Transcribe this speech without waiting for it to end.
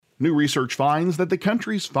New research finds that the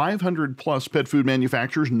country's 500-plus pet food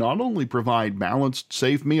manufacturers not only provide balanced,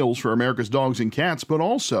 safe meals for America's dogs and cats, but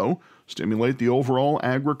also stimulate the overall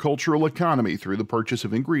agricultural economy through the purchase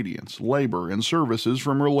of ingredients, labor, and services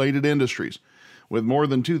from related industries. With more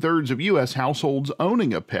than two-thirds of U.S. households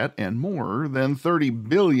owning a pet and more than $30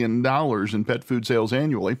 billion in pet food sales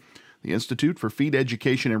annually, the Institute for Feed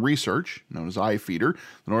Education and Research, known as iFeeder,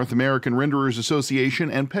 the North American Renderers Association,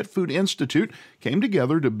 and Pet Food Institute came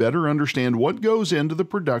together to better understand what goes into the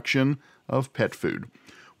production of pet food.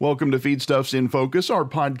 Welcome to Feedstuffs in Focus, our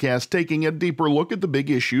podcast taking a deeper look at the big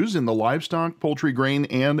issues in the livestock, poultry, grain,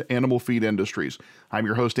 and animal feed industries. I'm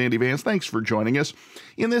your host, Andy Vance. Thanks for joining us.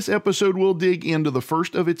 In this episode, we'll dig into the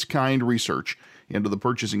first-of-its-kind research into the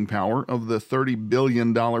purchasing power of the $30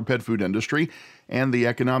 billion pet food industry and the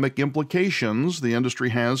economic implications the industry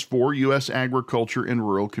has for U.S. agriculture and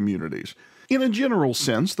rural communities. In a general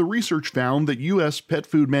sense, the research found that U.S. pet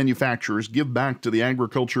food manufacturers give back to the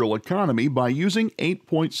agricultural economy by using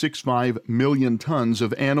 8.65 million tons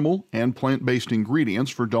of animal and plant-based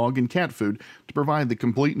ingredients for dog and cat food to provide the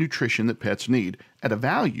complete nutrition that pets need at a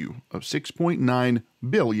value of $6.9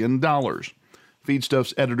 billion.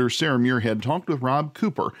 Feedstuffs editor Sarah Muirhead talked with Rob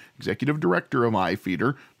Cooper, executive director of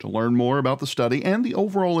iFeeder, to learn more about the study and the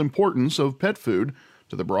overall importance of pet food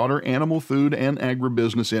to the broader animal food and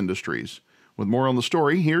agribusiness industries. With more on the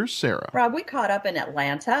story, here's Sarah. Rob, we caught up in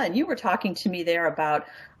Atlanta, and you were talking to me there about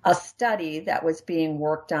a study that was being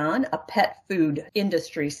worked on, a pet food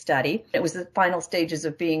industry study. It was the final stages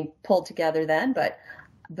of being pulled together then, but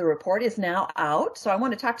the report is now out, so I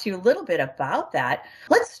want to talk to you a little bit about that.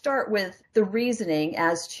 Let's start with the reasoning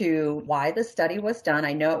as to why the study was done.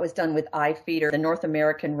 I know it was done with iFeeder, the North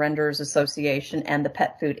American Renderers Association, and the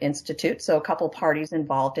Pet Food Institute, so a couple parties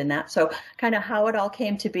involved in that. So kind of how it all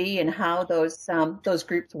came to be and how those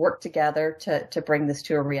groups worked together to bring this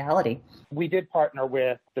to a reality. We did partner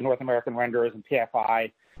with the North American Renderers and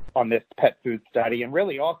PFI on this pet food study, and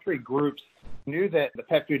really all three groups knew that the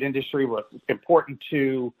pet food industry was important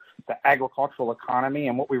to the agricultural economy,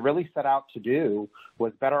 and what we really set out to do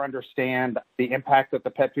was better understand the impact that the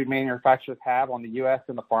pet food manufacturers have on the U.S.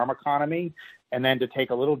 and the farm economy, and then to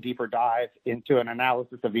take a little deeper dive into an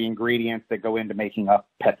analysis of the ingredients that go into making up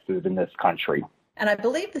pet food in this country. And I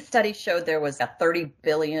believe the study showed there was a $30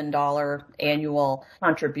 billion annual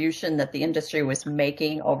contribution that the industry was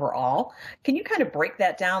making overall. Can you kind of break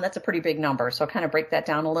that down? That's a pretty big number. So kind of break that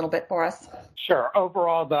down a little bit for us. Sure.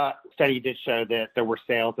 Overall, the study did show that there were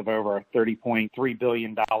sales of over $30.3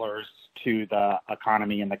 billion to the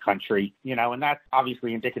economy in the country, and that's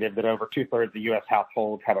obviously indicative that over two-thirds of the U.S.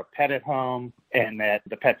 households have a pet at home, and that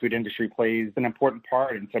the pet food industry plays an important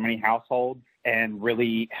part in so many households and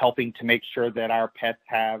really helping to make sure that our pets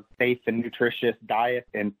have safe and nutritious diet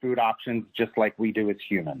and food options just like we do as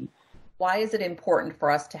humans. Why is it important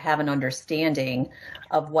for us to have an understanding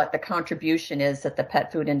of what the contribution is that the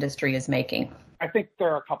pet food industry is making? I think there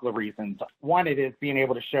are a couple of reasons. One, it is being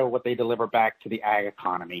able to show what they deliver back to the ag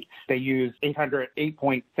economy. They use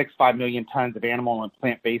 8.65 million tons of animal and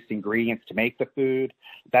plant-based ingredients to make the food.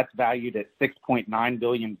 That's valued at $6.9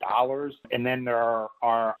 billion. And then there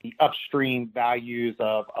are the upstream values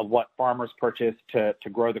of what farmers purchase to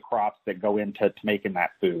grow the crops that go into making that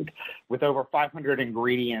food. With over 500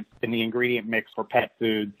 ingredients in the ingredient mix for pet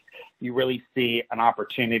foods, you really see an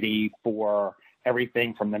opportunity for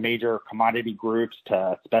everything from the major commodity groups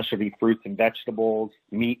to specialty fruits and vegetables,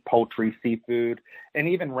 meat, poultry, seafood, and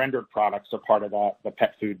even rendered products are part of the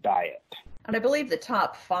pet food diet. And I believe the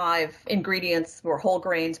top 5 ingredients were whole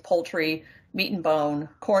grains, poultry, meat and bone,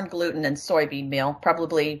 corn, gluten, and soybean meal.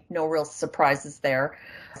 Probably no real surprises there.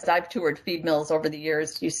 As I've toured feed mills over the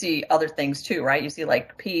years, you see other things too, right? You see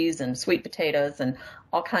like peas and sweet potatoes and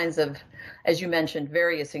all kinds of, as you mentioned,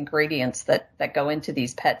 various ingredients that go into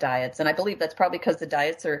these pet diets. And I believe that's probably because the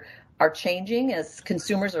diets are changing as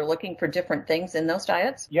consumers are looking for different things in those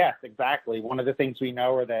diets? Yes, exactly. One of the things we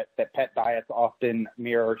know are that pet diets often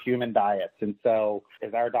mirror human diets. And so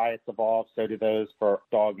as our diets evolve, so do those for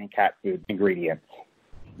dog and cat food ingredients.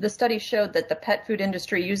 The study showed that the pet food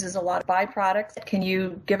industry uses a lot of byproducts. Can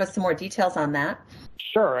you give us some more details on that?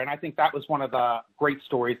 Sure. And I think that was one of the great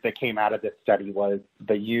stories that came out of this study was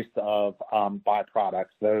the use of byproducts,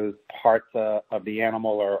 those parts of the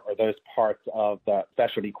animal or those parts of the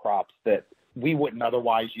specialty crops that we wouldn't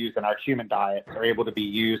otherwise use in our human diet are able to be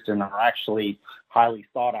used and are actually highly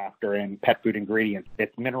sought after in pet food ingredients.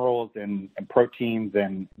 It's minerals and proteins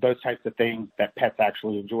and those types of things that pets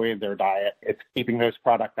actually enjoy in their diet. It's keeping those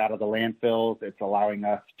products out of the landfills. It's allowing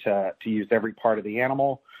us to use every part of the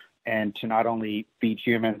animal and to not only feed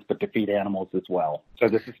humans, but to feed animals as well. So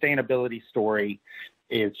the sustainability story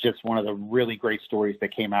is just one of the really great stories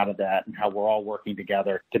that came out of that, and how we're all working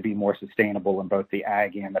together to be more sustainable in both the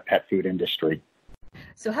ag and the pet food industry.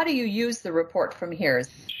 So how do you use the report from here?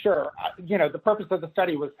 Sure. The purpose of the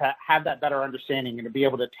study was to have that better understanding and to be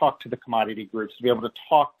able to talk to the commodity groups, to be able to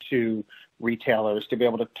talk to retailers, to be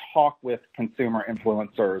able to talk with consumer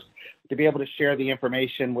influencers, to be able to share the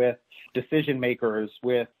information with decision makers,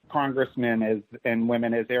 with congressmen and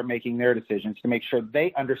women as they're making their decisions, to make sure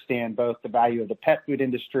they understand both the value of the pet food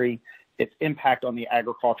industry, its impact on the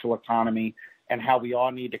agricultural economy, and how we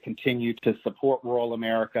all need to continue to support rural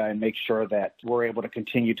America and make sure that we're able to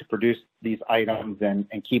continue to produce these items and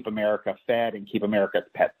keep America fed and keep America's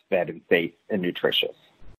pets fed and safe and nutritious.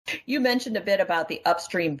 You mentioned a bit about the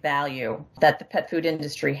upstream value that the pet food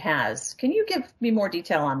industry has. Can you give me more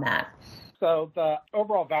detail on that? So the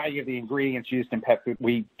overall value of the ingredients used in pet food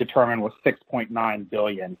we determined was $6.9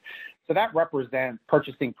 billion. So that represents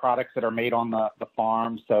purchasing products that are made on the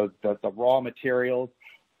farm, so the raw materials.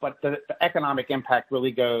 But the economic impact really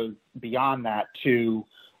goes beyond that to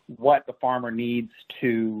what the farmer needs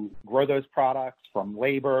to grow those products, from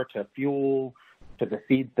labor to fuel to the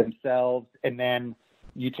seeds themselves. And then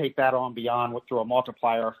you take that on beyond through a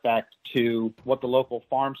multiplier effect to what the local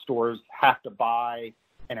farm stores have to buy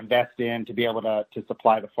and invest in to be able to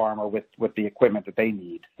supply the farmer with the equipment that they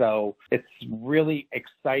need. So it's really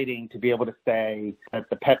exciting to be able to say that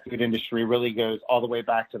the pet food industry really goes all the way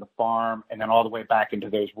back to the farm and then all the way back into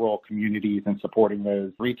those rural communities and supporting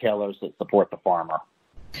those retailers that support the farmer.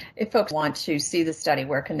 If folks want to see the study,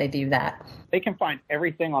 where can they view that? They can find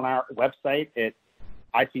everything on our website at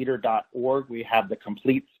ifeeder.org. We have the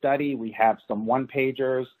complete study. We have some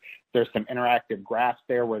one-pagers. There's some interactive graphs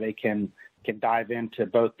there where they can dive into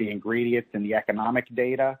both the ingredients and the economic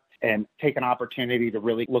data and take an opportunity to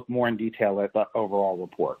really look more in detail at the overall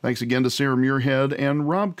report. Thanks again to Sarah Muirhead and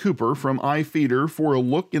Rob Cooper from iFeeder for a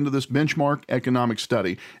look into this benchmark economic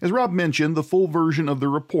study. As Rob mentioned, the full version of the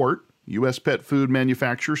report, U.S. Pet Food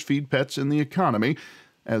Manufacturers Feed Pets in the Economy,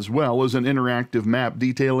 as well as an interactive map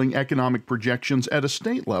detailing economic projections at a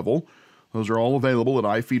state level. Those are all available at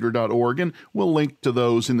ifeeder.org, and we'll link to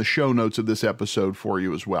those in the show notes of this episode for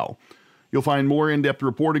you as well. You'll find more in-depth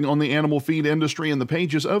reporting on the animal feed industry in the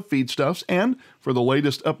pages of Feedstuffs, and for the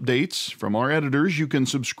latest updates from our editors, you can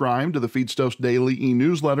subscribe to the Feedstuffs Daily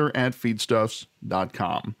e-newsletter at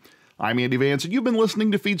feedstuffs.com. I'm Andy Vance, and you've been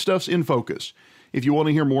listening to Feedstuffs in Focus. If you want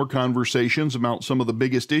to hear more conversations about some of the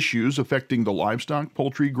biggest issues affecting the livestock,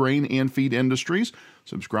 poultry, grain, and feed industries,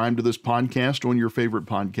 subscribe to this podcast on your favorite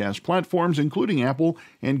podcast platforms, including Apple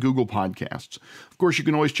and Google Podcasts. Of course, you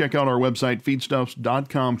can always check out our website,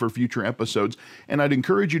 feedstuffs.com, for future episodes, and I'd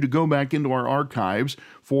encourage you to go back into our archives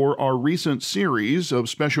for our recent series of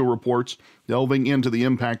special reports delving into the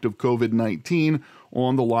impact of COVID-19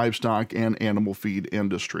 on the livestock and animal feed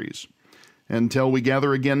industries. Until we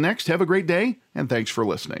gather again next, have a great day, and thanks for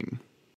listening.